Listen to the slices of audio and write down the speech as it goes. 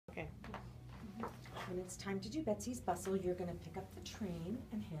When it's time to do Betsy's bustle, you're going to pick up the train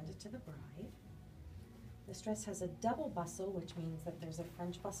and hand it to the bride. This dress has a double bustle, which means that there's a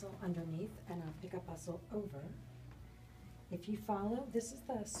French bustle underneath and a pickup bustle over. If you follow, this is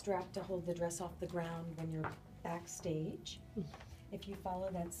the strap to hold the dress off the ground when you're backstage. If you follow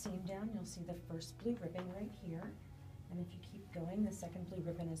that seam down, you'll see the first blue ribbon right here. And if you keep going, the second blue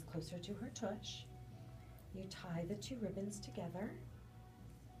ribbon is closer to her tush. You tie the two ribbons together,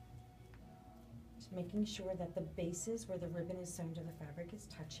 just making sure that the bases where the ribbon is sewn to the fabric is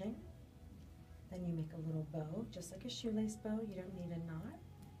touching. Then you make a little bow, just like a shoelace bow. You don't need a knot.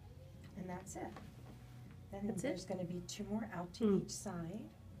 And that's it. Then there's going to be two more out to each side.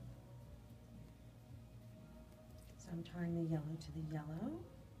 So I'm tying the yellow to the yellow.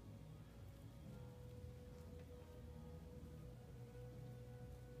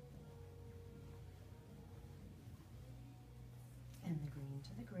 And the green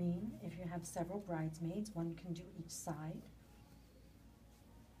to the green. If you have several bridesmaids, one can do each side.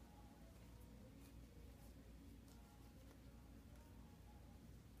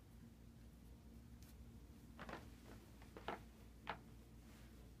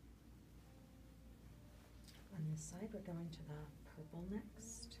 On this side, we're going to the purple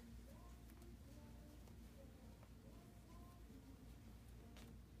next.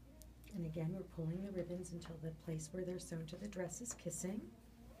 And again, we're pulling the ribbons until the place where they're sewn to the dress is kissing.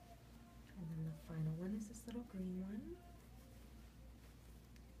 And then the final one is this little green one.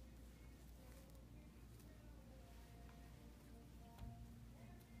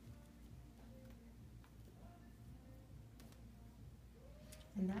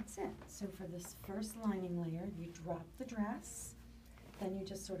 And that's it. So for this first lining layer, you drop the dress, then you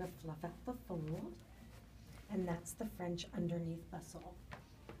just sort of fluff out the fold, and that's the French underneath bustle.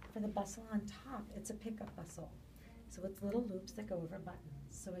 For the bustle on top, it's a pickup bustle. So it's little loops that go over buttons.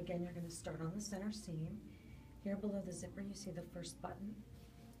 So again, you're going to start on the center seam. Here below the zipper, you see the first button.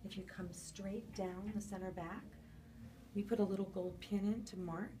 If you come straight down the center back, we put a little gold pin in to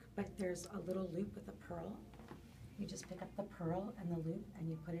mark, but there's a little loop with a pearl. You just pick up the pearl and the loop and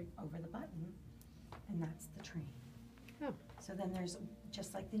you put it over the button, and that's the train. Oh. So then there's,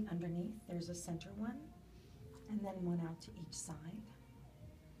 just like the underneath, there's a center one, and then one out to each side.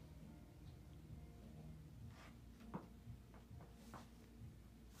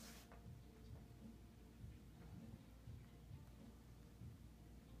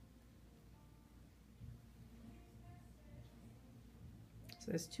 So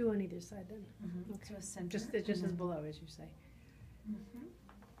there's two on either side then? Mm-hmm. Okay. So a center. Just as below, as you say. Mm-hmm.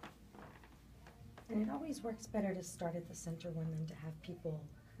 And it always works better to start at the center one than to have people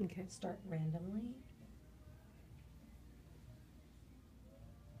start randomly.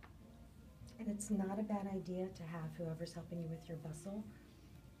 And it's not a bad idea to have whoever's helping you with your bustle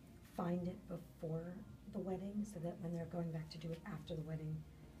find it before the wedding so that when they're going back to do it after the wedding,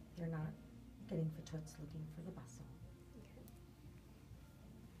 they're not getting fatouts looking for the bustle.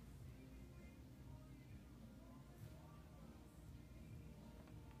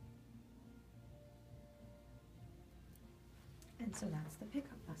 And so that's the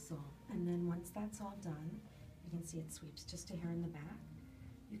pickup bustle. And then once that's all done, you can see it sweeps just a hair in the back.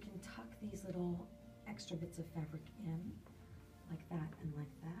 You can tuck these little extra bits of fabric in, like that and like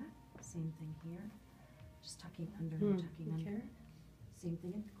that. Same thing here. Just tucking under and tucking under. Same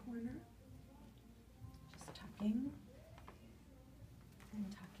thing at the corner. Just tucking and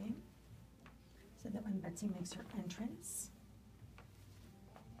tucking. So that when Betsy makes her entrance,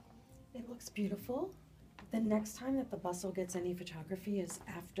 it looks beautiful. The next time that the bustle gets any photography is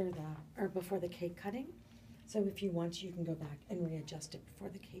after or before the cake cutting. So if you want to, you can go back and readjust it before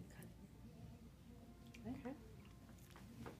the cake cut.